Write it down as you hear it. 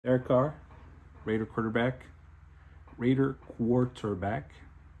Derek Carr, Raider quarterback,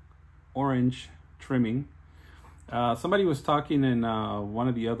 orange trimming. Somebody was talking in one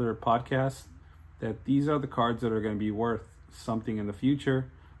of the other podcasts that these are the cards that are going to be worth something in the future.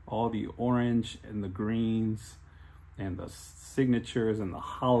 All the orange and the greens and the signatures and the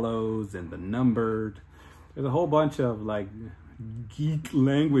hollows and the numbered. There's a whole bunch of like geek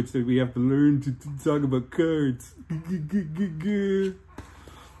language that we have to learn to talk about cards.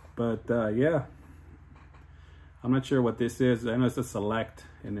 But yeah, I'm not sure what this is. I know it's a Sellect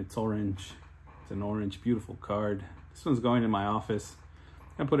and it's orange. It's an orange, beautiful card. This one's going in my office.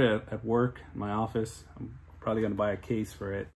 I put it at work in my office. I'm probably gonna buy a case for it.